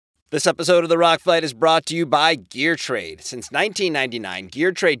This episode of The Rock Fight is brought to you by Gear Trade. Since 1999,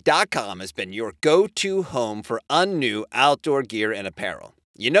 GearTrade.com has been your go-to home for unnew outdoor gear and apparel.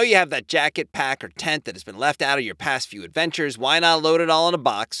 You know you have that jacket, pack, or tent that has been left out of your past few adventures. Why not load it all in a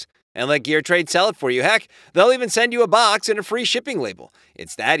box and let Gear Trade sell it for you? Heck, they'll even send you a box and a free shipping label.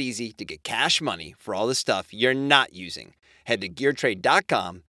 It's that easy to get cash money for all the stuff you're not using. Head to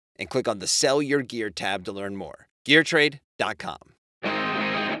GearTrade.com and click on the Sell Your Gear tab to learn more. GearTrade.com.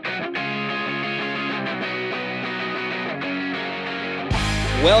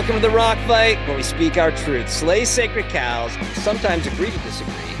 Welcome to The Rock Fight, where we speak our truth, slay sacred cows, and sometimes agree to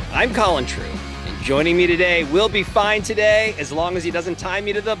disagree. I'm Colin True, and joining me today will be fine today, as long as he doesn't tie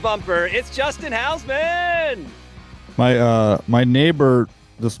me to the bumper. It's Justin Hausman! My neighbor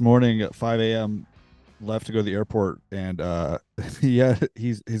this morning at 5 a.m. left to go to the airport, and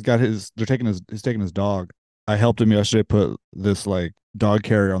he's taking his dog. I helped him yesterday put this like dog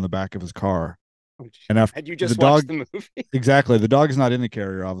carrier on the back of his car. And after Had you just watched the movie? Exactly. The dog is not in the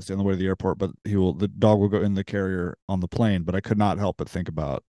carrier, obviously, on the way to the airport, but the dog will go in the carrier on the plane. But I could not help but think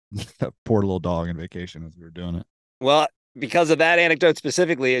about that poor little dog on vacation as we were doing it. Well, because of that anecdote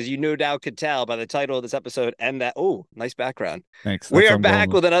specifically, as you no doubt could tell by the title of this episode and that, nice background. Thanks. We are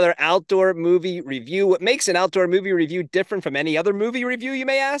back with another outdoor movie review. What makes an outdoor movie review different from any other movie review, you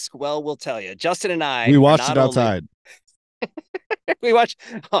may ask? Well, we'll tell you. Justin and I, we watched it outside.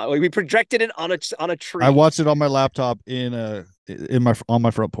 We projected it on a tree. I watched it on my laptop on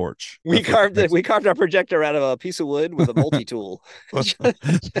my front porch. We carved our projector out of a piece of wood with a multi-tool.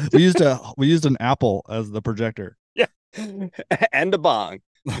 we used an apple as the projector. Yeah. And a bong.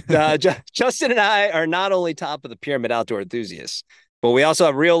 Justin and I are not only top of the pyramid outdoor enthusiasts, but we also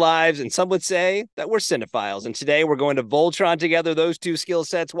have real lives, and some would say that we're cinephiles. And today we're going to Voltron together those two skill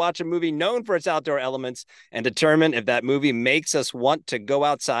sets, watch a movie known for its outdoor elements, and determine if that movie makes us want to go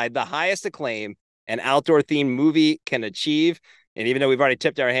outside, the highest acclaim an outdoor-themed movie can achieve. And even though we've already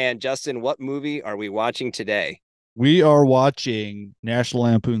tipped our hand, Justin, what movie are we watching today? We are watching National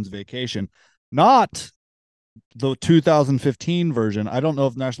Lampoon's Vacation, not the 2015 version. I don't know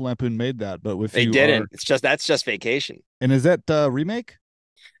if National Lampoon made that, but if they didn't, that's just Vacation. And is that remake?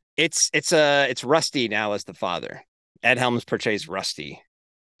 It's Rusty now as the father. Ed Helms portrays Rusty.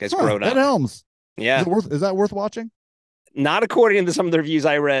 Gets grown up. Ed Helms. Yeah. Is that worth watching? Not according to some of the reviews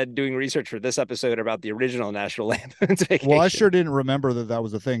I read doing research for this episode about the original National Lampoon's Vacation. Well, I sure didn't remember that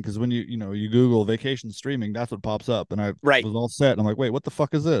was a thing, because when you Google vacation streaming, that's what pops up, and I was all set, and I'm like, wait, what the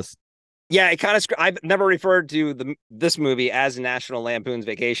fuck is this? Yeah, it kind of. I've never referred to this movie as National Lampoon's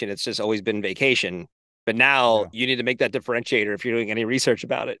Vacation. It's just always been Vacation. But now you need to make that differentiator if you're doing any research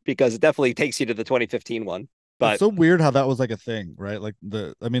about it, because it definitely takes you to the 2015 one. But it's so weird how that was like a thing, right? Like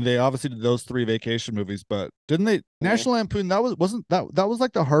they obviously did those three vacation movies, but didn't they? National Lampoon, that was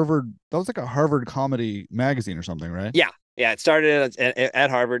like a Harvard comedy magazine or something, right? Yeah. It started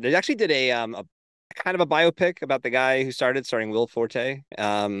at Harvard. They actually did a kind of a biopic about the guy who starring Will Forte.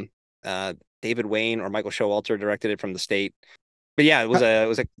 David Wayne or Michael Showalter directed it from the state. But yeah, it was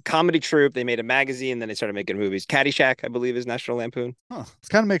a comedy troupe. They made a magazine, then they started making movies. Caddyshack, I believe, is National Lampoon. Huh. It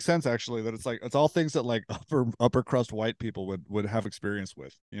kind of makes sense, actually, that it's all things that like upper crust white people would have experience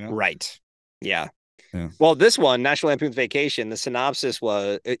with, Right. Yeah. Well, this one, National Lampoon's Vacation, the synopsis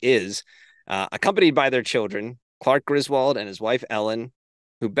is accompanied by their children, Clark Griswold and his wife Ellen,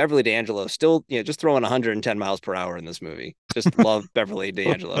 who Beverly D'Angelo still, just throwing 110 miles per hour in this movie. Just love Beverly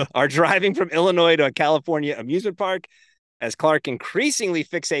D'Angelo. Are driving from Illinois to a California amusement park. As Clark increasingly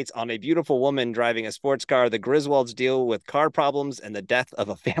fixates on a beautiful woman driving a sports car, the Griswolds deal with car problems and the death of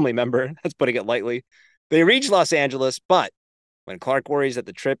a family member. That's putting it lightly. They reach Los Angeles, but when Clark worries that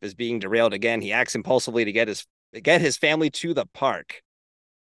the trip is being derailed again, he acts impulsively to get his family to the park.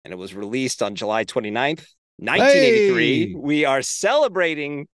 And it was released on July 29th, 1983. Hey! We are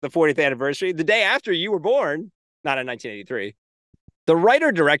celebrating the 40th anniversary, the day after you were born, not in 1983. The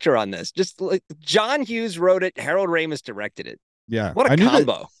writer-director on this, just like John Hughes wrote it, Harold Ramis directed it. Yeah. What a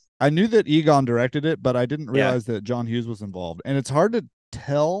combo. I knew that Egon directed it, but I didn't realize that John Hughes was involved. And it's hard to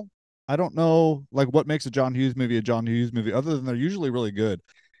tell. I don't know what makes a John Hughes movie, other than they're usually really good.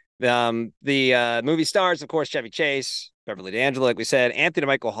 The movie stars, of course, Chevy Chase, Beverly D'Angelo, like we said, Anthony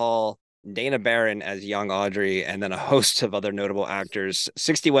Michael Hall, Dana Barron as young Audrey, and then a host of other notable actors.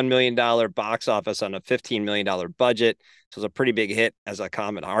 $61 million box office on a $15 million budget. So it was a pretty big hit as a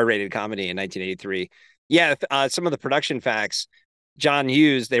R-rated comedy in 1983. Yeah, some of the production facts. John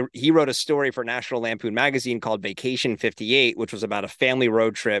Hughes, he wrote a story for National Lampoon magazine called Vacation 58, which was about a family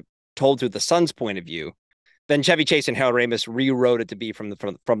road trip told through the son's point of view. Then Chevy Chase and Harold Ramis rewrote it to be from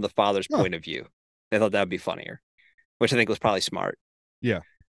the father's point of view. They thought that would be funnier, which I think was probably smart. Yeah.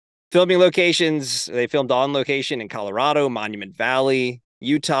 Filming locations, they filmed on location in Colorado, Monument Valley,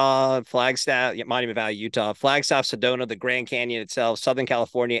 Utah, Flagstaff, yeah, Monument Valley, Utah, Flagstaff, Sedona, the Grand Canyon itself, Southern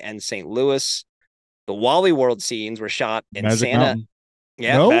California, and St. Louis. The Wally World scenes were shot in Magic Santa. Mountain.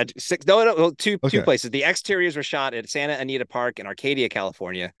 Yeah, No. bad. Six. No, no, no, two Okay. places. The exteriors were shot at Santa Anita Park in Arcadia,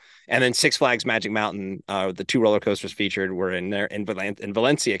 California, and then Six Flags Magic Mountain. The two roller coasters featured were in there in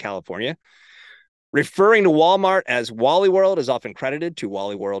Valencia, California. Referring to Walmart as Wally World is often credited to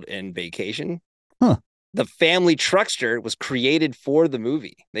Wally World in Vacation. Huh. The family truckster was created for the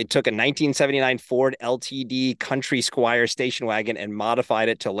movie. They took a 1979 Ford LTD Country Squire station wagon and modified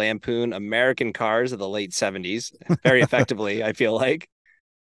it to lampoon American cars of the late 70s very effectively, I feel like.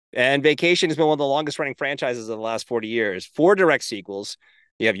 And Vacation has been one of the longest running franchises of the last 40 years. 4 direct sequels.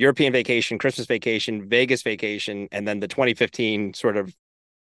 You have European Vacation, Christmas Vacation, Vegas Vacation, and then the 2015 sort of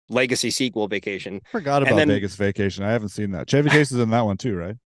legacy sequel Vacation. Forgot And about then Vegas Vacation. I haven't seen that. Chevy Chase is in that one too,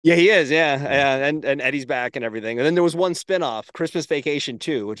 right? yeah, he is. Yeah. And Eddie's back and everything. And then there was one spinoff, Christmas Vacation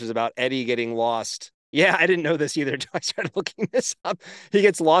 2, which was about Eddie getting lost. Yeah, I didn't know this either. I started looking this up. He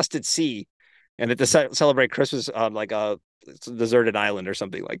gets lost at sea and to celebrate Christmas on like a deserted island or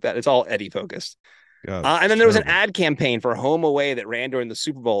something like that. It's all Eddie focused. God, And it's then there was an terrible. ad campaign for Home Away that ran during the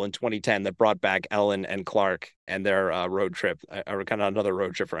Super Bowl in 2010 that brought back Ellen and Clark and their road trip, or kind of another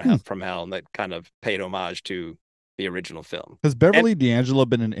road trip Hmm. from hell, and that kind of paid homage to the original film. Has And Beverly D'Angelo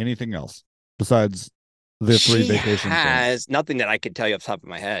been in anything else besides the 3 she vacation films? has nothing that I could tell you off the top of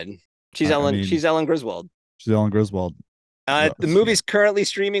my head. I mean, She's Ellen Griswold. she's Ellen Griswold. The Yeah. movie's currently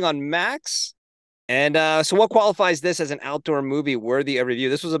streaming on Max. And so, what qualifies this as an outdoor movie worthy of review?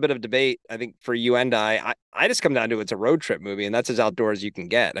 This was a bit of debate, I think, for you and I just come down to it's a road trip movie, and that's as outdoors as you can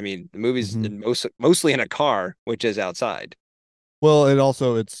get. I mean, the movie's Mhm. mostly in a car, which is outside. Well, it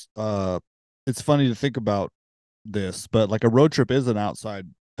also it's funny to think about this, but like a road trip is that's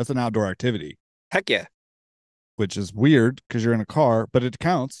an outdoor activity, Heck yeah, which is weird because you're in a car, but it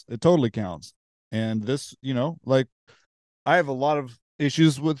counts. It totally counts. And this, like I have a lot of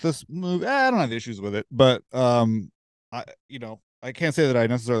issues with this movie. I don't have issues with it, but I can't say that I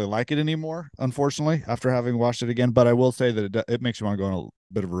necessarily like it anymore, unfortunately, after having watched it again. But I will say that it makes you want to go on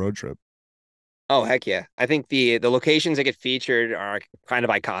a bit of a road trip. oh heck yeah! I think the locations that get featured are kind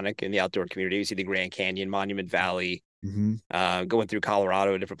of iconic in the outdoor community. You see the Grand Canyon, Monument Valley, Mm-hmm. going through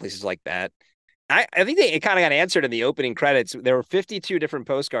Colorado, different places like that. I think it kind of got answered in the opening credits. There were 52 different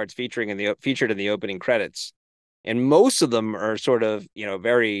postcards featured in the opening credits, and most of them are sort of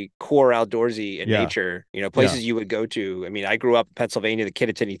very core outdoorsy in Yeah, nature. yeah. Places you would go to. I mean, I grew up in Pennsylvania, the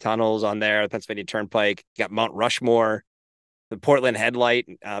Kittatinny Tunnels on there, the Pennsylvania Turnpike. You got Mount Rushmore, the Portland Headlight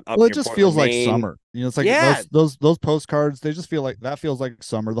up Well, it near just feels Portland, like Maine. summer. It's like Yeah, those postcards. They just feel like that feels like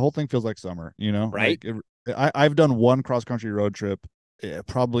summer. The whole thing feels like summer. right. I've done one cross country road trip,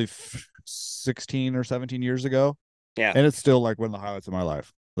 probably 16 or 17 years ago, Yeah. and it's still like one of the highlights of my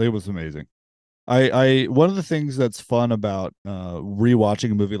life. It was amazing. I one of the things that's fun about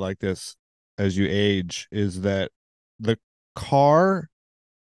rewatching a movie like this as you age is that the car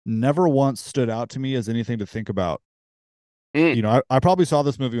never once stood out to me as anything to think about. Mm. I probably saw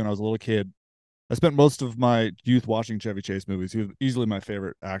this movie when I was a little kid. I spent most of my youth watching Chevy Chase movies. He was easily my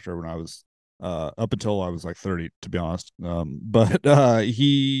favorite actor when I was up until I was like 30, to be honest. But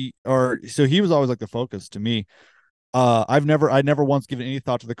he was always like the focus to me. I never once given any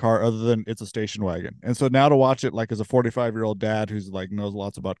thought to the car other than it's a station wagon. And so now to watch it like as a 45-year-old dad who's like knows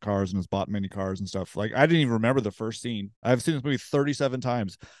lots about cars and has bought many cars and stuff, like I didn't even remember the first scene. I've seen this movie 37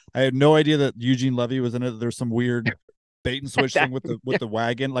 times. I had no idea that Eugene Levy was in it. There's some weird bait and switch thing with the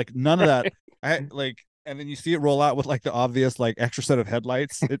wagon. Like none of that. I like and then you see it roll out with like the obvious like extra set of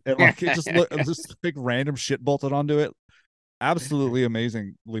headlights. And like it just like random shit bolted onto it. Absolutely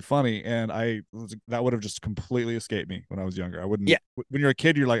amazingly funny, and that would have just completely escaped me when I was younger. I wouldn't. Yeah. When you're a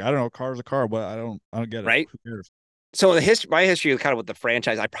kid, you're like, I don't know, car's a car, but I don't get it. Right. Who cares? So my history kind of with the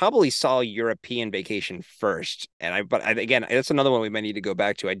franchise, I probably saw European Vacation first, but again, that's another one we might need to go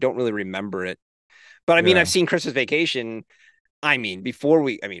back to. I don't really remember it, but I mean, I've Yeah. seen Christmas Vacation. I mean,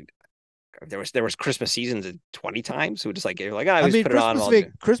 there was Christmas seasons 20 times. So we just like you're like, oh, I I just mean, put it on. While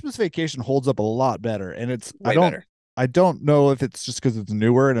Christmas Vacation holds up a lot better, and way better, I don't know if it's just because it's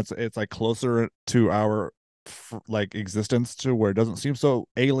newer and it's like closer to our like existence to where it doesn't seem so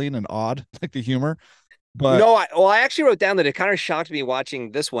alien and odd like the humor, but I actually wrote down that it kind of shocked me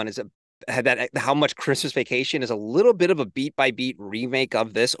watching this one. That how much Christmas Vacation is a little bit of a beat by beat remake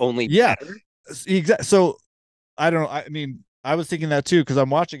of this, only yeah, better. exactly. So I don't know. I mean, I was thinking that too because I'm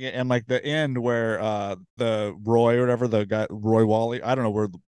watching it and like the end where the Roy or whatever the guy Roy Wally, I don't know where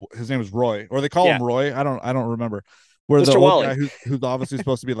his name is Roy or they call Yeah, him Roy. I don't remember. where the Mr. old Wally. guy who's obviously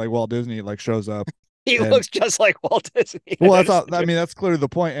supposed to be like Walt Disney like shows up. He And looks just like Walt Disney. I well, that's noticed all. that I too. mean, that's clearly the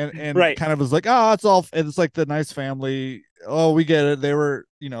point, and Right. kind of is like, oh, it's all. And it's like the nice family. Oh, we get it. They were,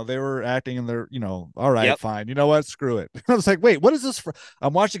 they were acting, and they're, all right, Yep. fine. You know what? Screw it. I was like, wait, what is this for?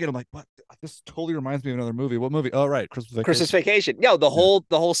 I'm watching it. I'm like, what? This totally reminds me of another movie. What movie? Oh, right, Christmas Christmas Vacation. Vacation. No, the Yeah,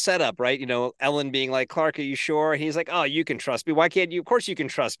 whole setup, right? Ellen being like, Clark, are you sure? And he's like, oh, you can trust me. Why can't you? Of course you can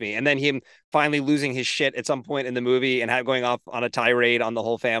trust me. And then him finally losing his shit at some point in the movie and going off on a tirade on the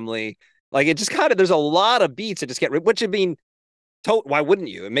whole family. Like it just kind of there's a lot of beats that just get which I mean, why wouldn't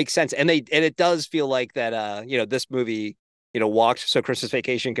you? It makes sense. And it does feel like that this movie, walked so Christmas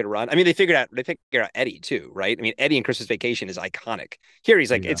Vacation could run. I mean, they figured out Eddie too, right? I mean, Eddie in Christmas Vacation is iconic. Here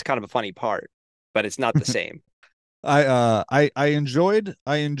he's like, yeah. it's kind of a funny part, but it's not the same. I enjoyed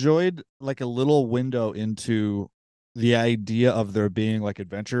like a little window into the idea of there being like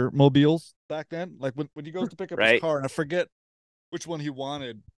adventure mobiles back then. Like when he goes to pick up his Right. car, and I forget which one he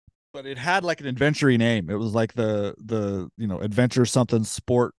wanted, but it had like an adventure name. It was like the adventure something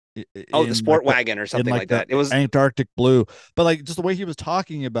sport Oh, the in like sport wagon or something like the that. It was Antarctic blue. But like just the way he was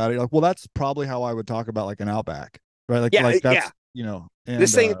talking about it, like, well, that's probably how I would talk about like an Outback, right? yeah, Like yeah. that's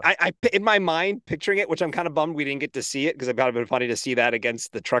This and thing, I in my mind picturing it, which I'm kind of bummed we didn't get to see it because it would have been funny to see that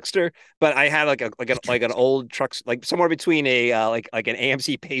against the truckster. But I had like an old truck, like somewhere between a like an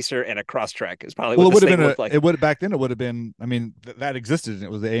AMC Pacer and a Crosstrek is probably well, what it this would have thing been looked like. it would back then it would have been. I mean, that existed, and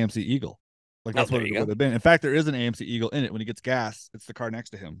it was the AMC Eagle. Like Oh, that's what there it you would go. have been. In fact, there is an AMC Eagle in it. When he gets gas, it's the car next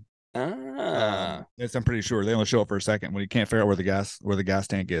to him. Ah. It's I'm pretty sure they only show up for a second when he can't figure out where the gas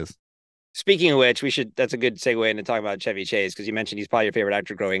tank is. Speaking of which, that's a good segue into talking about Chevy Chase because you mentioned he's probably your favorite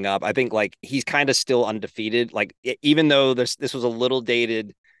actor growing up. I think like he's kind of still undefeated. Like even though this was a little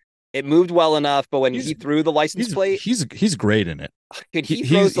dated, it moved well enough. But when He's he threw the license he's plate, he's great in it. dude, He, he he's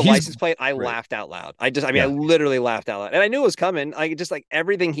throws the he's license plate. I great. laughed out loud. I Yeah. literally laughed out loud, and I knew it was coming. I just like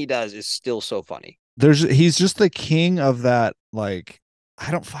everything he does is still so funny. He's just the king of that. Like I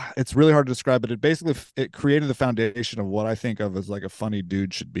don't. It's really hard to describe, but it created the foundation of what I think of as like a funny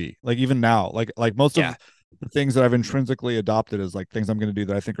dude should be. Like even now, like most Yeah, of the things that I've intrinsically adopted as like things I'm going to do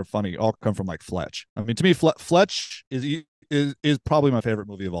that I think are funny all come from like Fletch. I mean, to me, Fletch is probably my favorite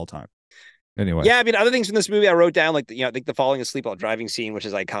movie of all time. Anyway, yeah. I mean, other things in this movie I wrote down, like I think the falling asleep while driving scene, which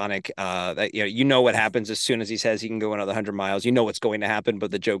is iconic. That what happens as soon as he says he can go another 100 miles. You know what's going to happen,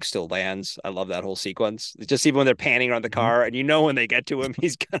 but the joke still lands. I love that whole sequence. It's just even when they're panning around the mm-hmm. car, and when they get to him,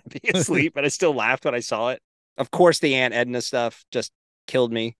 he's gonna be asleep. But I still laughed when I saw it. Of course, the Aunt Edna stuff just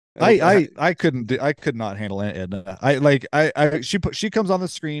killed me. I could not handle Aunt Edna. I like she comes on the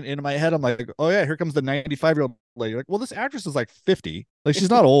screen in my head. I'm like, oh yeah, here comes the 95-year-old lady. Like, well, this actress is like 50. Like she's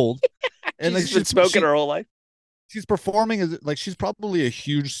not old, and like She's been smoking she her whole life. she's performing as like she's probably a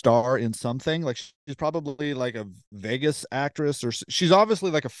huge star in something. Like she's probably like a Vegas actress, or she's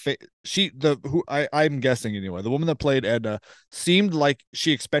obviously like I'm guessing anyway. The woman that played Edna seemed like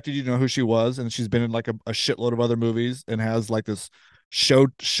she expected you to know who she was, and she's been in like a shitload of other movies and has like this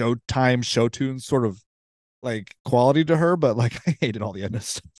showtime show tunes sort of like quality to her. But like I hated all the Edna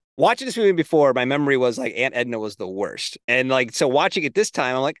stuff. Watching this movie before, my memory was like Aunt Edna was the worst, and like so watching it this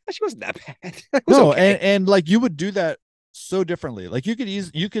time, I'm like, oh, she wasn't that bad. It was No, okay. and like you would do that so differently. Like you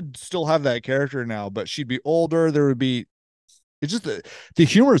could still have that character now, but she'd be older. There would be it's just the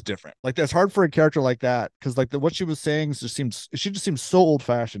humor is different. Like that's hard for a character like that because like what she was saying she just seems so old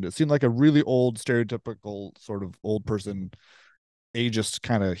fashioned. It seemed like a really old stereotypical sort of old person ageist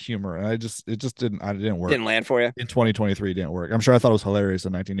kind of humor, and it just didn't work. Didn't land for you. In 2023 didn't work. I'm sure I thought it was hilarious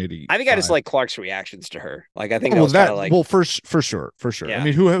in I think I just 1985. like Clark's reactions to her. Like I think Oh, that well, was kind of like for sure. I yeah,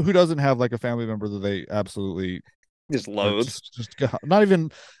 mean, who doesn't have like a family member that they absolutely just are loathes. just not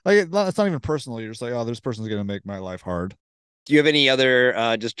even like it's not even personal. You're just like, oh, this person's gonna make my life hard. Do you have any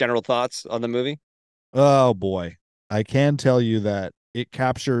other just general thoughts on the movie? Oh boy, I can tell you that it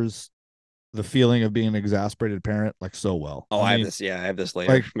captures the feeling of being an exasperated parent like so well. Oh, I I have mean, this. Yeah, I have this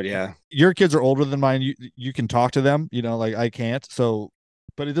later. like But yeah, your kids are older than mine. You can talk to them, like I can't. So,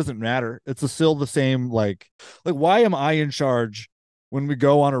 but it doesn't matter. It's still the same. Like why am I in charge when we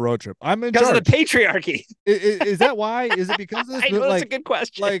go on a road trip? I'm in because of the charge. patriarchy. Is that why? Is it because of this? I know that's a Like, good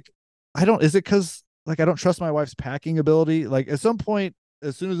question. like I don't. Is it because like I don't trust my wife's packing ability? Like at some point,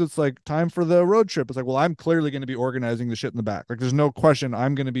 as soon as it's like time for the road trip, it's like, well, I'm clearly going to be organizing the shit in the back. Like there's no question.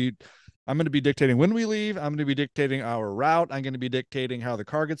 I'm going to be dictating when we leave. I'm going to be dictating our route. I'm going to be dictating how the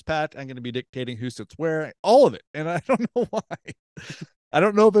car gets packed. I'm going to be dictating who sits where, all of it. And I don't know why. I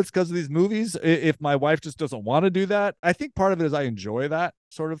don't know if it's because of these movies. If my wife just doesn't want to do that, I think part of it is I enjoy that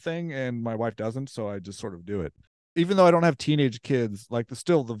sort of thing, and my wife doesn't. So I just sort of do it. even though I don't have teenage kids, like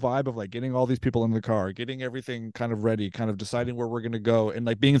still the vibe of like getting all these people in the car, getting everything kind of ready, kind of deciding where we're going to go, and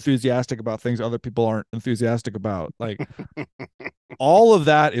like being enthusiastic about things other people aren't enthusiastic about, like all of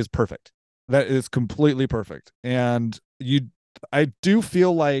that is perfect. That is completely perfect. And I do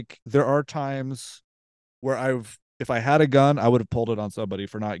feel like there are times where if I had a gun, I would have pulled it on somebody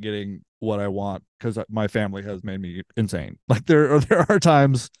for not getting what I want because my family has made me insane. Like there are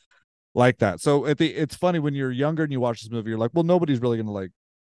times like that. So it's funny when you're younger and you watch this movie, you're like, well, nobody's really gonna like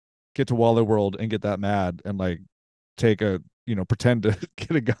get to Wally World and get that mad and like take a pretend to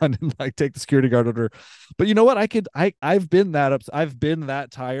get a gun and like take the security guard under. But you know what? I've been I've been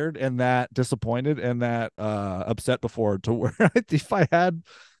that tired and that disappointed and that upset before to where if I had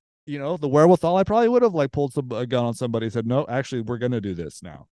the wherewithal, I probably would have like pulled a gun on somebody and said, no, actually, we're gonna do this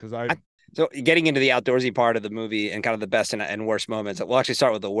now because So getting into the outdoorsy part of the movie and kind of the best and worst moments. We'll actually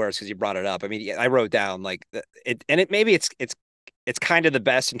start with the worst because you brought it up. I mean, I wrote down like it, and it maybe it's kind of the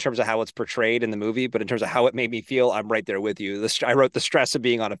best in terms of how it's portrayed in the movie, but in terms of how it made me feel, I'm right there with you. I wrote the stress of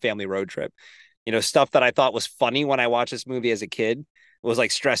being on a family road trip. Stuff that I thought was funny when I watched this movie as a kid was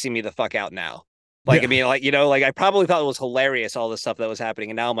like stressing me the fuck out now. Like, yeah, I mean, like, like I probably thought it was hilarious, all the stuff that was happening.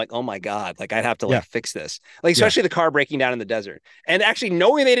 And now I'm like, oh my God, like I'd have to yeah, like fix this. Like, yeah, especially the car breaking down in the desert. And actually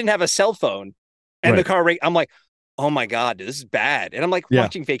knowing they didn't have a cell phone and the right, car break, I'm like, oh my God, dude, this is bad. And I'm like yeah,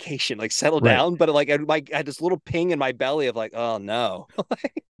 watching Vacation, like settle right. down. But like I had this little ping in my belly of like, oh no.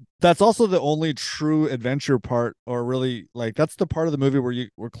 That's also the only true adventure part, or really like that's the part of the movie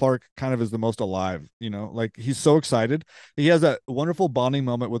where Clark kind of is the most alive, like he's so excited. He has that wonderful bonding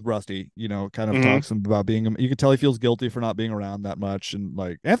moment with Rusty, kind of Mm-hmm. talks about being, you can tell he feels guilty for not being around that much. And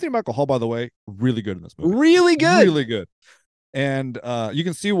like Anthony Michael Hall, by the way, really good in this movie. Really good. Really good. And you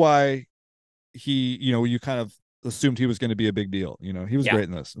can see why you kind of assumed he was going to be a big deal. He was Yeah. great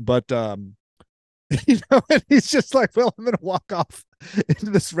in this. But and he's just like, well, I'm gonna walk off into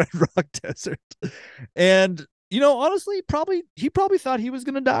this Red Rock desert. And honestly, he probably thought he was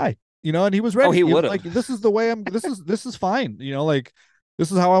gonna die, and he was Oh, ready. he He was would have. like, this is the way I'm this is fine, like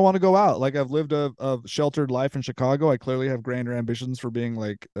this is how I want to go out. Like I've lived a sheltered life in Chicago. I clearly have grander ambitions for being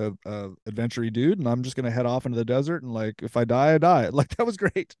like a adventure dude, and I'm just gonna head off into the desert and like if I die, I die. Like that was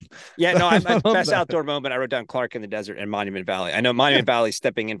great. Yeah, no, I I'm love best that. outdoor moment. I wrote down Clark in the desert and Monument Valley. I know Monument Valley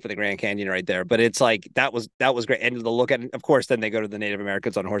stepping in for the Grand Canyon right there, but it's like that was great. And the look at it, of course, then they go to the Native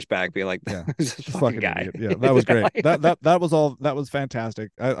Americans on horseback, be like, Yeah, this fucking fucking guy. idiot. Yeah, that was great. Like, That was all. That was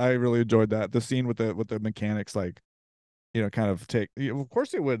fantastic. I really enjoyed that. The scene with the mechanics, like kind of take. Of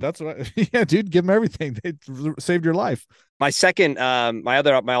course they would. That's what. Yeah, dude, give them everything. They saved your life. my second, my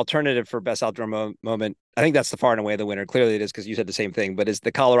alternative for best outdoor moment. I think that's the far and away the winner. Clearly, it is because you said the same thing. But is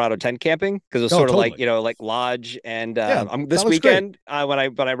the Colorado tent camping because it's Oh, sort of like totally. like lodge and Yeah, I'm that this looks great. weekend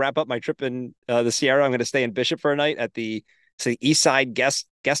when I wrap up my trip in the Sierra, I'm going to stay in Bishop for a night at the say East Side guest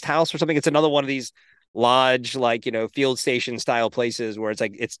house or something. It's another one of these lodge like field station style places where it's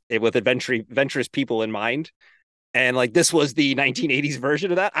like with adventurous people in mind. And like this was the 1980s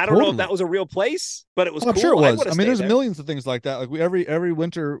version of that. I don't know if that Totally. was a real place, but it was Oh, I'm sure cool. it I was. would have I mean, stayed there's there. millions of things like that. Like every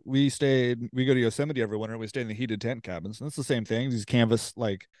winter we go to Yosemite every winter. We stay in the heated tent cabins. And it's the same thing. These canvas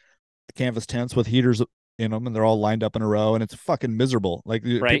tents with heaters in them, and they're all lined up in a row, and it's fucking miserable. Like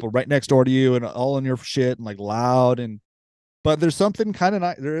Right. people right next door to you, and all in your shit, and like loud. And but there's something kind of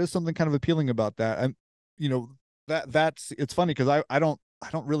there is something kind of appealing about that. And you know that's it's funny because I don't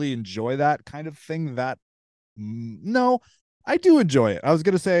really enjoy that kind of thing. No, I do enjoy it. I was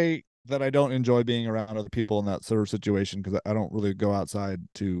gonna say that I don't enjoy being around other people in that sort of situation because I don't really go outside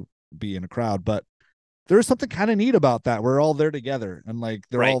to be in a crowd, but there's something kind of neat about that. We're all there together and like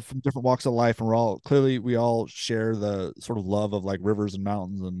they're Right. all from different walks of life and we all share the sort of love of like rivers and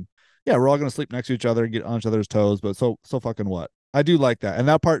mountains. And yeah, we're all going to sleep next to each other and get on each other's toes, but so fucking what. I do like that. And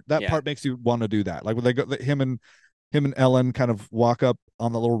that Yeah. part makes you want to do that. Like when they go him and Ellen kind of walk up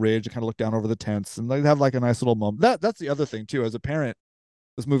on the little ridge and kind of look down over the tents and they have like a nice little moment. That's the other thing too. As a parent,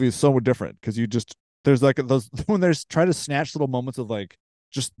 this movie is so different because you just there's like those when there's trying to snatch little moments of like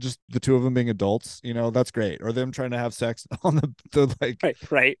just the two of them being adults, that's great. Or them trying to have sex on the like Right.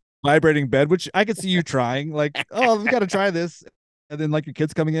 Right. vibrating bed, which I could see you trying, like, oh, we got to try this. And then like your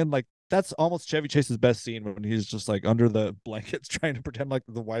kids coming in, like that's almost Chevy Chase's best scene when he's just like under the blankets trying to pretend like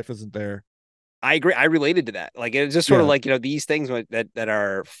the wife isn't there. I agree. I related to that. Like it's just sort of Yeah. like these things that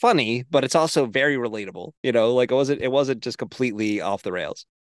are funny, but it's also very relatable. Like it wasn't just completely off the rails.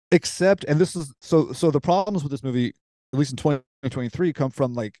 Except, and this is so the problems with this movie, at least in 2023, come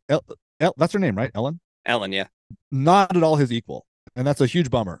from like that's her name, right? Ellen? Ellen, yeah. Not at all his equal, and that's a huge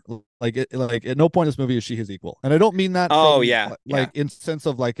bummer. Like at no point in this movie is she his equal, and I don't mean that Oh from yeah, like yeah. in sense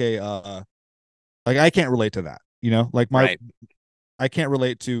of like a like I can't relate to that. Like Right. I can't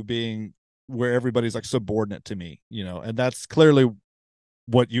relate to being where everybody's like subordinate to me, and that's clearly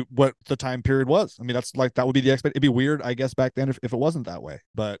what the time period was. I mean, that's like that would be the expect. It'd be weird, I guess, back then if it wasn't that way.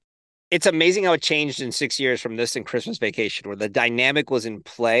 But It's amazing how it changed in 6 years from this and Christmas Vacation, where the dynamic was in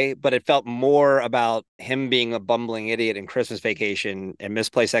play, but it felt more about him being a bumbling idiot in Christmas Vacation and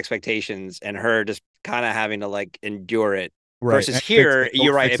misplaced expectations, and her just kind of having to like endure it. right, Versus and fix here, it, don't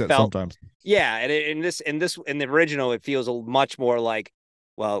you're right. fix It it felt, sometimes. yeah, and in the original, it feels much more like,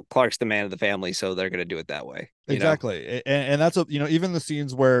 well, Clark's the man of the family, so they're gonna do it that way. Exactly, and that's even the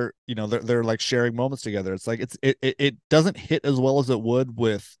scenes where they're like sharing moments together. It's like it doesn't hit as well as it would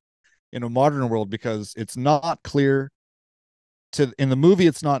with in a modern world because it's not clear to in the movie.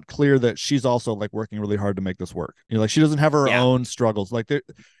 It's not clear that she's also like working really hard to make this work. Like she doesn't have her Yeah, own struggles. Like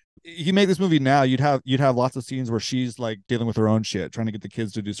you make this movie now, you'd have lots of scenes where she's like dealing with her own shit, trying to get the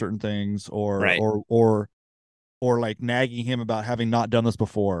kids to do certain things, or right. or like nagging him about having not done this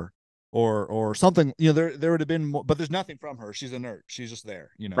before, or something. There would have been more, but there's nothing from her. She's inert. She's just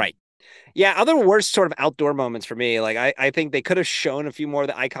there. Right. Yeah, other worst sort of outdoor moments for me, like I think they could have shown a few more of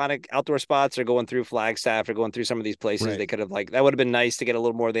the iconic outdoor spots or going through Flagstaff or going through some of these places. Right. They could have like that would have been nice to get a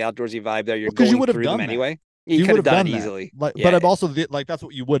little more of the outdoorsy vibe there. You're Well, because you going would have through them done that. anyway. You You could would have have done it done that. easily. Like, but Yeah. I'm also like that's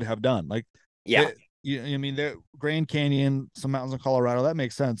what you would have done. Like, Yeah. I mean, the Grand Canyon, some mountains in Colorado, that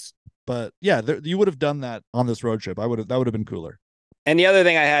makes sense. But yeah, you would have done that on this road trip. That would have been cooler. And the other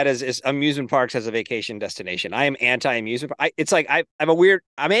thing I had is amusement parks as a vacation destination. I am anti amusement. It's like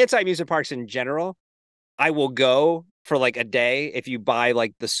I'm anti amusement parks in general. I will go for like a day if you buy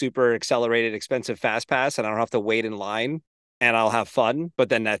like the super accelerated expensive fast pass and I don't have to wait in line and I'll have fun, but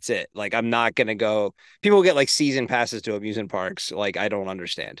then that's it. Like I'm not going to go. People get like season passes to amusement parks. Like I don't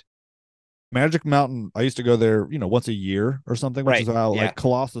understand. Magic Mountain, I used to go there, once a year or something, which is Right. how Yeah. like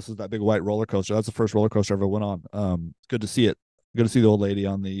Colossus is that big white roller coaster. That's the first roller coaster I ever went on. It's good to see it. Good to see the old lady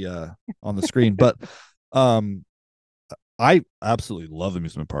on the screen. But um I absolutely love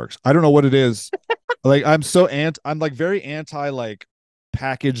amusement parks. I don't know what it is. Like I'm like very anti like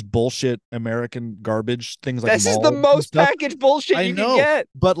packaged bullshit American garbage things like This is the malls and most stuff. packaged bullshit I you can know, get.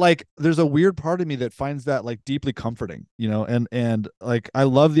 but like there's a weird part of me that finds that like deeply comforting, and like I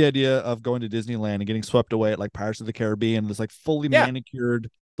love the idea of going to Disneyland and getting swept away at like Pirates of the Caribbean, this like fully Yeah. manicured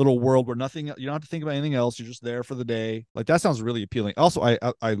little world where nothing you don't have to think about anything else. You're just there for the day. Like that sounds really appealing. Also,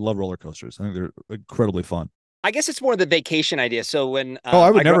 I love roller coasters. I think they're incredibly fun. I guess it's more the vacation idea. So when Oh,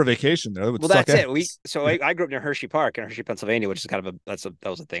 I would I grew never up, vacation there. That would well, suck that's it. ass. I grew up near Hershey Park in Hershey, Pennsylvania, which is kind of that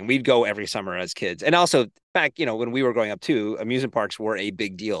was a thing. We'd go every summer as kids, and also back when we were growing up too, amusement parks were a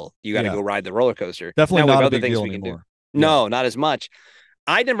big deal. You got to Yeah, go ride the roller coaster. definitely Now we have not a other big things deal we can do. anymore. Yeah. No, not as much.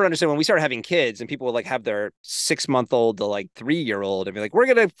 I never understood when we started having kids and people would like have their 6-month-old to like 3-year old and be like, we're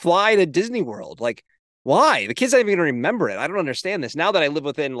gonna fly to Disney World. Like, why? The kids aren't even gonna remember it. I don't understand this. Now that I live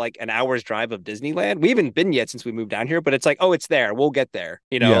within like an hour's drive of Disneyland, we haven't been yet since we moved down here, but it's like, oh, it's there. We'll get there.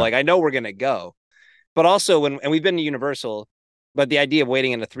 Yeah. Like I know we're gonna go. But also and we've been to Universal, but the idea of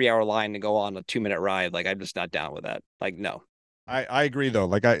waiting in a 3-hour line to go on a 2-minute ride, like I'm just not down with that. Like, no. I agree though.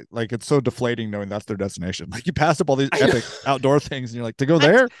 Like I like it's so deflating knowing that's their destination. Like you pass up all these I know. epic outdoor things and you're like, to go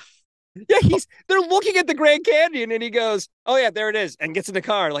there? Yeah, they're looking at the Grand Canyon and he goes, oh yeah, there it is, and gets in the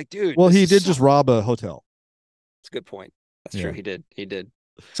car. Like, dude, Well, this he is did so just rob a hotel. That's a good point. That's true. Yeah. He did. He did.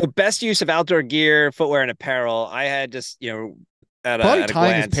 So best use of outdoor gear, footwear, and apparel. I had just, Probably at a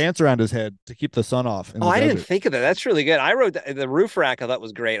tying his glance. pants around his head to keep the sun off in Oh, the I didn't desert. think of that. That's really good. I wrote the roof rack. I thought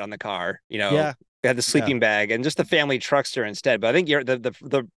was great on the car. Yeah. We had the Yeah. sleeping bag and just the family truckster instead. But I think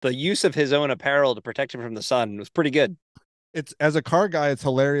the use of his own apparel to protect him from the sun was pretty good. It's as a car guy, it's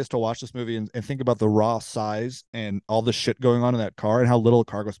hilarious to watch this movie and think about the raw size and all the shit going on in that car and how little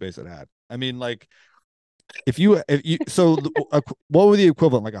cargo space it had. I mean, like if you so what would the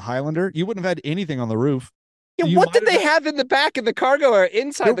equivalent like a Highlander? You wouldn't have had anything on the roof. Yeah, You what might did have they had, have in the back of the cargo or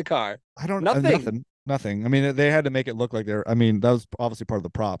inside there, the car? I don't Nothing. nothing. I mean, they had to make it look like they're. I mean, that was obviously part of the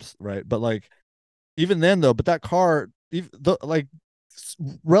props, right? But like even then though, but that car, like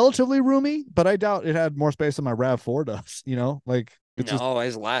relatively roomy, but I doubt it had more space than my Rav4 does. Like it's just No,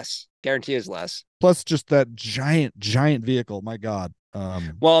 it's less. Guarantee is less. plus just that giant vehicle. My God.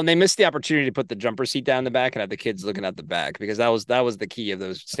 Well, and they missed the opportunity to put the jumper seat down in the back and have the kids looking at the back because that was the key of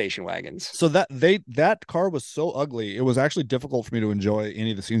those station wagons. So that car was so ugly, it was actually difficult for me to enjoy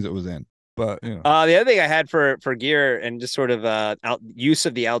any of the scenes it was in. But The other thing I had for gear and just sort of use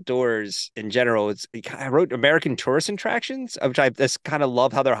of the outdoors in general is I wrote American tourist attractions, which I just kind of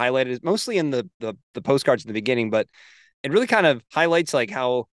love how they're highlighted, mostly in the postcards in the beginning, but it really kind of highlights like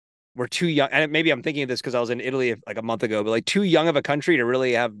how we're too young. And maybe I'm thinking of this because I was in Italy like a month ago, but like too young of a country to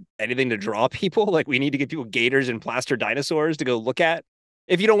really have anything to draw people. Like we need to get people gators and plaster dinosaurs to go look at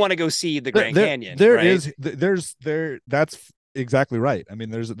if you don't want to go see the Grand Canyon, right? That's exactly right. I mean,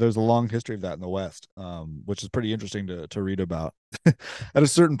 there's a long history of that in the West, which is pretty interesting to read about. At a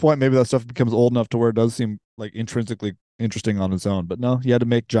certain point, maybe that stuff becomes old enough to where it does seem like intrinsically interesting on its own. But no, you had to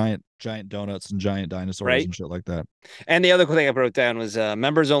make giant donuts and giant dinosaurs Right. and shit like that. And the other cool thing I wrote down was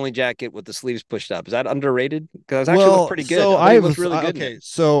members only jacket with the sleeves pushed up. Is that underrated? Because it actually looked Well, pretty good. so I thought he looked really good in it. okay,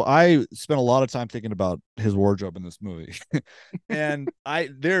 so I spent a lot of time thinking about his wardrobe in this movie, and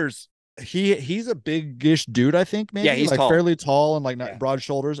he's a big-ish dude. I think Yeah, maybe he's like tall. fairly tall and like not Yeah. broad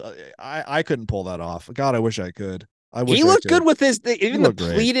shoulders. I couldn't pull that off. God, I wish I could. I He wish I looked good could. with He even the looked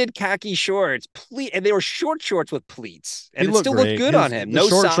great. pleated khaki shorts, and they were short shorts with pleats, He and it looked still looked great. good on His him. the No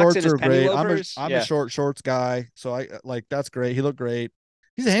short socks and shorts his are penny great. loafers. I'm a Yeah, short shorts guy, so I like that's great. He looked great.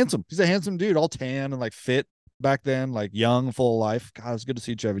 He's a handsome dude, all tan and like fit back then, like young, full of life. God, it was good to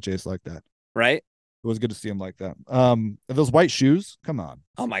see Chevy Chase like that. right. It was good to see him like that. Those white shoes, come on.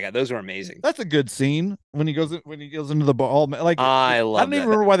 Oh my god, those were amazing. That's a good scene when he goes into the bar. Like I I don't love even that.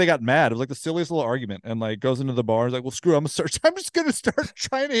 remember why they got mad. It was like the silliest little argument, and like goes into the bar. He's like, "Well, screw. It. I'm just gonna start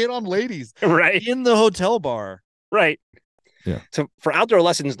trying to hit on ladies Right, in the hotel bar." right. Yeah. So for outdoor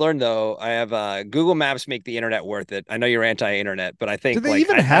lessons learned, though, I have Google Maps make the internet worth it. I know you're anti-internet, but I Did think they like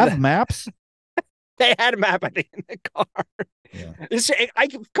even have maps? they had a map, I think, in the car. Yeah. I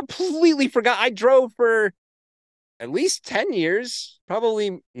completely forgot. I drove for at least 10 years,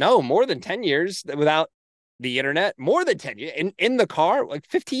 probably no more than 10 years without the internet, more than 10 years in the car, like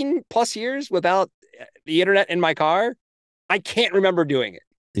 15 plus years without the internet in my car. I can't remember doing it.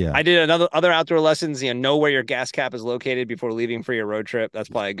 Yeah. I did other outdoor lessons, know where your gas cap is located before leaving for your road trip. That's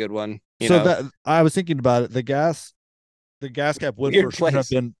probably a good one, So that I was thinking about it. The gas cap would weird for sure have place.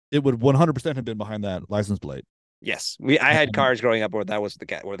 been. It would 100% have been behind that license plate. Yes, I had And cars growing up where that was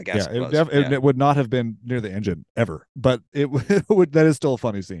where the gas yeah, was. Yeah. it would not have been near the engine ever. But it would. That is still a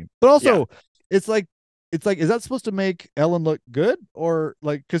funny scene. But Yeah. also, it's like is that supposed to make Ellen look good or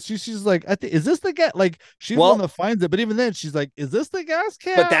like because she's like I think is this the gas like she's the one that finds it but even then she's like is this the gas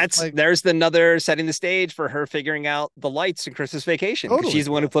cap but like there's another setting the stage for her figuring out the lights in Christmas Vacation because totally she's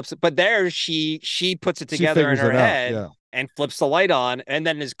the one who flips it. But there she puts it she together in figures her it out head yeah and flips the light on and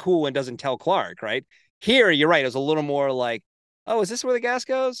then is cool and doesn't tell Clark, right? Here you're right, it was a little more like, oh, is this where the gas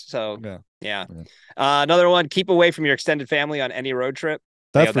goes? So yeah. Another one, keep away from your extended family on any road trip.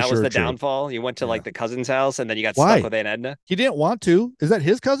 that's for That was sure the true. downfall. You went to like the cousin's house and then you got Why stuck with Aunt Edna. he didn't want to is that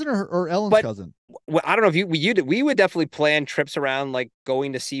his cousin or Ellen's But cousin I don't know if we would definitely plan trips around like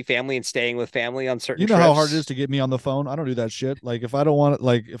going to see family and staying with family on certain you know how hard it is trips. to get me on the phone I don't do that shit like if I don't want it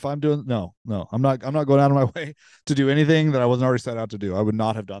like if I'm doing no I'm not going out of my way to do anything that I wasn't already set out to do I would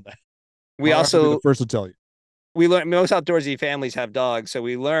not have done that We I'll have to be the also first to tell you we learned most outdoorsy families have dogs, so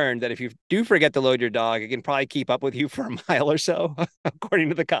we learned that if you do forget to load your dog, it can probably keep up with you for a mile or so, according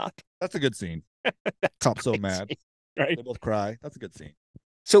to the cop. that's a good scene cop's so mad Scene, right? they both cry that's a good scene.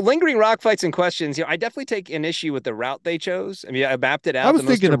 So lingering rock fights and questions, I definitely take an issue with the route they chose. I mean, I mapped it out. I was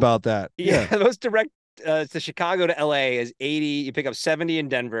thinking about that. Yeah, the most direct to Chicago to LA is 80. You pick up 70 in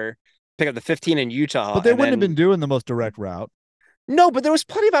Denver, pick up the 15 in Utah. But they wouldn't have been doing the most direct route. No, but there was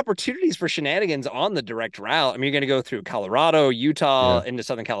plenty of opportunities for shenanigans on the direct route. I mean, you're going to go through Colorado, Utah, into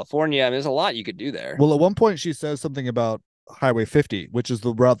Southern California. I mean, there's a lot you could do there. Well, at one point she says something about Highway 50, which is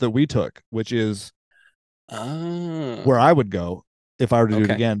the route that we took, which is where I would go if I were to do it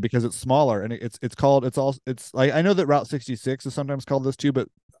again because it's smaller and it's like I know that Route 66 is sometimes called this too, but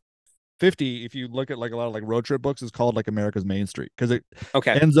 50, if you look at like a lot of like road trip books, is called like America's Main Street because it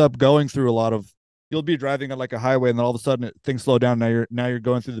ends up going through a lot of. You'll be driving on like a highway, and then all of a sudden things slow down. Now you're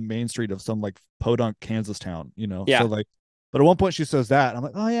going through the main street of some like podunk Kansas town, Yeah. So like, but at one point she says that I'm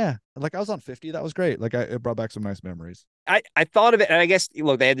like, oh yeah, like I was on 50, that was great. Like it brought back some nice memories. I thought of it, and I guess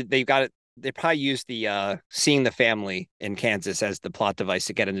look, they got it. They probably used the seeing the family in Kansas as the plot device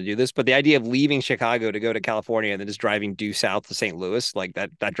to get him to do this. But the idea of leaving Chicago to go to California and then just driving due south to St. Louis, like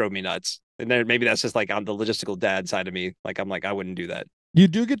that drove me nuts. And then maybe that's just like on the logistical dad side of me. Like I'm like I wouldn't do that. You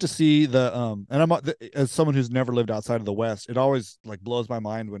do get to see the and I'm as someone who's never lived outside of the West, it always like blows my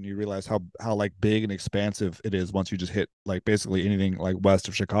mind when you realize how like big and expansive it is once you just hit like basically anything like west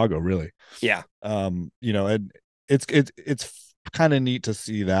of Chicago, really. Yeah. And it's kind of neat to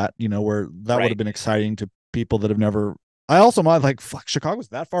see that, where that would have been exciting to people that have never. I also mind like fuck, Chicago's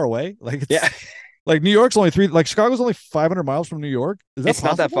that far away. Like it's like New York's only like Chicago's only 500 miles from New York. Is that it's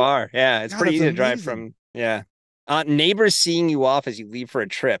possible? Not that far. Yeah, it's pretty easy to drive from. Yeah. Neighbors seeing you off as you leave for a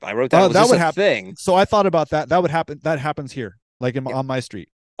trip. I wrote down that would happen. So I thought about that. That would happen. That happens here, like on my street.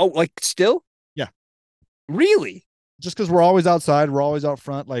 Oh, like still? Yeah. Really? Just because we're always outside, we're always out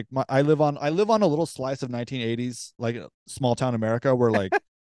front. Like I live on a little slice of 1980s, like small town America, where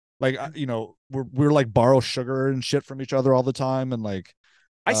we're like borrow sugar and shit from each other all the time, and like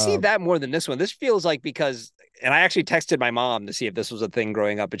I see that more than this one. This feels like because, and I actually texted my mom to see if this was a thing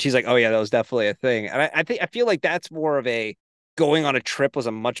growing up, and she's like, "Oh yeah, that was definitely a thing." And I feel like that's more of a going on a trip was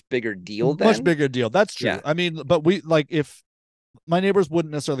a much bigger deal much then. bigger deal. That's true. Yeah. I mean, but we like if my neighbors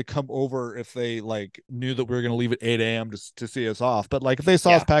wouldn't necessarily come over if they like knew that we were going to leave at 8 a.m. to see us off. But like if they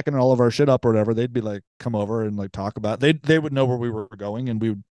saw us Yeah. packing all of our shit up or whatever, they'd be like, come over and like talk about it. They would know where we were going and we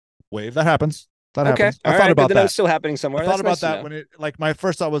would wave. That happens. That Okay. happens. I All thought right. Good about to know it's that. still happening I somewhere. thought That's about nice to that know. when it like my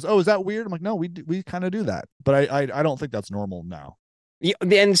first thought was, oh, is that weird? I'm like, no, we kind of do that, but I don't think that's normal now. Yeah,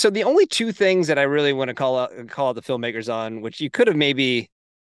 and so the only two things that I really want to call out the filmmakers on, which you could have maybe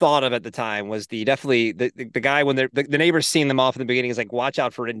thought of at the time, was definitely the guy when the neighbors seeing them off in the beginning is like, watch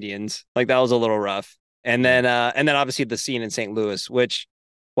out for Indians. Like that was a little rough. Yeah. And then obviously the scene in St. Louis, which,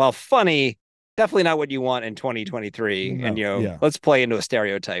 while funny, definitely not what you want in 2023. And No. Yeah. let's play into a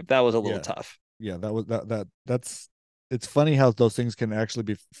stereotype. That was a little Yeah. tough. Yeah. That was that's it's funny how those things can actually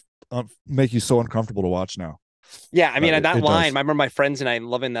be make you so uncomfortable to watch now. Yeah, I mean that It line. does. I remember my friends and I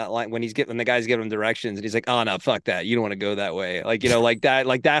loving that line when the guys give him directions and he's like, "Oh no, fuck that! You don't want to go that way." Like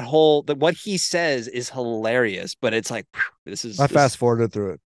like that whole what he says is hilarious, but it's like this is I this. fast forwarded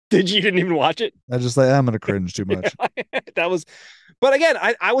through it. Didn't even watch it? I just like I'm gonna cringe too much. That was, but again,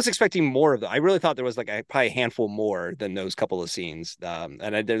 I was expecting more of that. I really thought there was like probably a handful more than those couple of scenes, those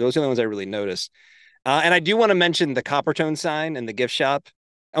are the ones I really noticed. And I do want to mention the Coppertone sign in the gift shop.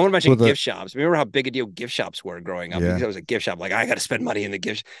 I want to mention With the gift shops. Remember how big a deal gift shops were growing up? Because yeah, it was a gift shop. Like, I got to spend money in the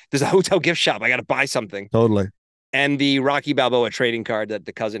gift. There's a hotel gift shop. I got to buy something. totally. And the Rocky Balboa trading card that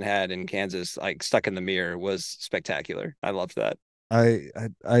the cousin had in Kansas, like stuck in the mirror, was spectacular. I loved that.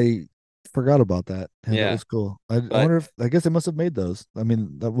 I forgot about that. Yeah, that Yeah. was cool. I But wonder if I guess they must have made those. I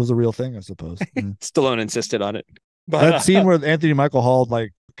mean, that was a real thing, I suppose. Yeah. Stallone insisted on it. But That scene where Anthony Michael Hall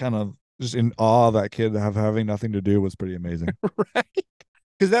like kind of just in awe of that kid having nothing to do was pretty amazing. right.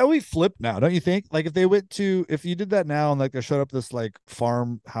 Because that would be flipped now, don't you think? Like if you did that now and like they showed up this like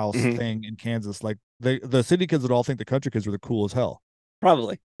farmhouse Mhm. thing in Kansas, like the city kids would all think the country kids were the cool as hell.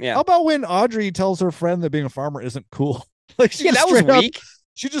 Probably. Yeah. How about when Audrey tells her friend that being a farmer isn't cool? Like Yeah, that was weak.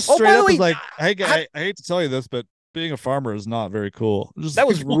 she just Oh, straight by the up is way, like, hey, I hate to tell you this, but being a farmer is not very cool. Just that like,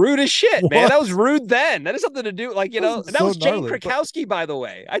 was rude as shit, man. what? That was rude then. That has something to do, like, That was that so was Jane gnarly. Krakowski, by the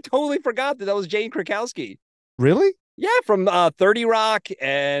way. I totally forgot that was Jane Krakowski. Really? Yeah, from 30 Rock,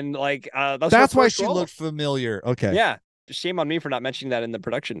 and like that's her That's why first she role. looked familiar. Okay. Yeah, shame on me for not mentioning that in the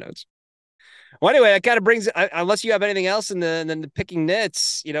production notes. Well, anyway, that kind of brings, unless you have anything else in the picking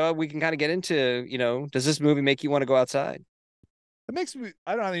nits, we can kind of get into, does this movie make you want to go outside? It makes me.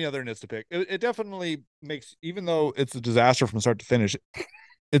 I don't have any other nits to pick. It definitely makes, even though it's a disaster from start to finish,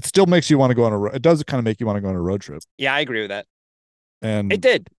 it still makes you want to go on a. It does kind of make you want to go on a road trip. Yeah, I agree with that. It And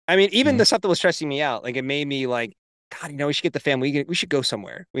did. I mean, even yeah. the stuff that was stressing me out, like it made me like, God, we should get the family. We should go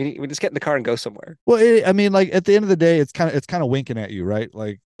somewhere. We just get in the car and go somewhere. Well, I mean, like at the end of the day, it's kind of winking at you, right?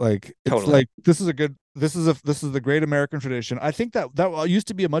 Like it's Totally. like this is the great American tradition. I think that used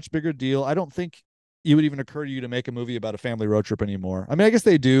to be a much bigger deal. I don't think it would even occur to you to make a movie about a family road trip anymore. I mean, I guess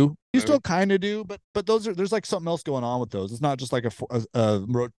they do. You still kind of do, but there's like something else going on with those. It's not just like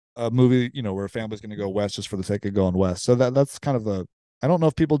a movie, where a family's going to go west just for the sake of going west. So that's kind of a. I don't know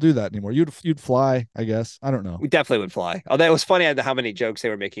if people do that anymore. You'd fly, I guess. I don't know. We definitely would fly. Although it was funny how many jokes they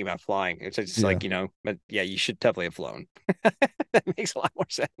were making about flying. It's just Yeah. like, but yeah, you should definitely have flown. That makes a lot more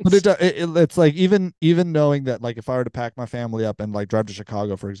sense. But it's like even knowing that like if I were to pack my family up and like drive to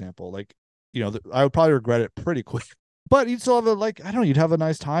Chicago, for example, like I would probably regret it pretty quick. But you'd still have I don't know, you'd have a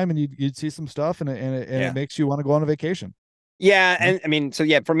nice time and you'd see some stuff and it makes you want to go on a vacation. Yeah, and I mean, so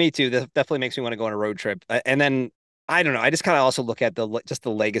yeah, for me too, this definitely makes me want to go on a road trip. And then I don't know, I just kind of also look at just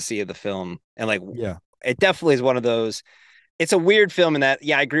the legacy of the film, and like, yeah, it definitely is one of those. It's a weird film in that,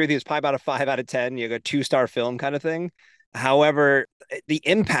 yeah, I agree with you. It's probably about a 5 out of 10. You go 2-star film kind of thing. However, the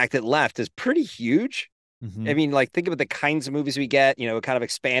impact it left is pretty huge. mm-hmm. I mean, like, think about the kinds of movies we get. It kind of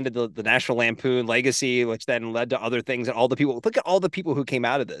expanded the National Lampoon legacy, which then led to other things. And look at all the people who came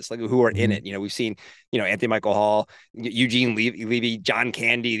out of this, like who are in it. We've seen, Anthony Michael Hall, Eugene Levy, John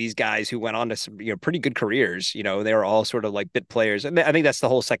Candy, these guys who went on to some, pretty good careers. They were all sort of like bit players. And I think that's the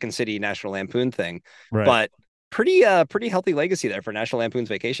whole Second City National Lampoon thing. Right. But pretty healthy legacy there for National Lampoon's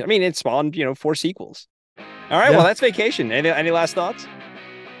Vacation. I mean, it spawned, 4 sequels. All right, well, that's Vacation. Any last thoughts?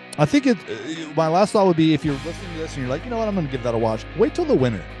 I think my last thought would be if you're listening to this and you're like, you know what, I'm going to give that a watch. Wait till the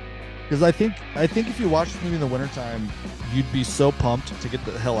winter. Because I think if you watch this movie in the wintertime, you'd be so pumped to get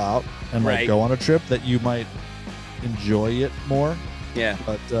the hell out and like go on a trip that you might enjoy it more. Yeah.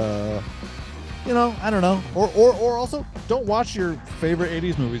 But you know, I don't know. Or also don't watch your favorite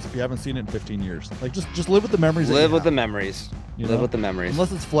 80s movies if you haven't seen it in 15 years. Like just live with the memories. Live with the memories. Live with the memories.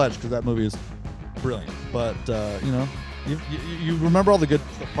 Unless it's Fletch, because that movie is brilliant. But you know, you remember all the good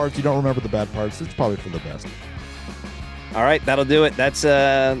parts, you don't remember the bad parts. It's probably for the best. All right, that'll do it. That's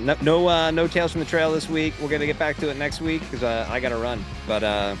no Tales from the Trail this week. We're gonna get back to it next week because I gotta run. But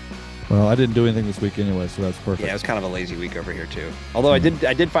well, I didn't do anything this week anyway, so that's perfect. Yeah, it was kind of a lazy week over here too. Although I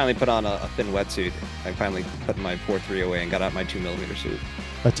did finally put on a thin wetsuit. I finally put my 4.3 away and got out my 2mm suit.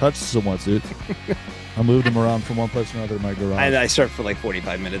 I touched some wetsuits. I moved them around from one place to another in my garage. I surfed for like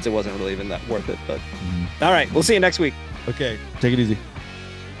 45 minutes. It wasn't really even that worth it. But all right, we'll see you next week. Okay, take it easy.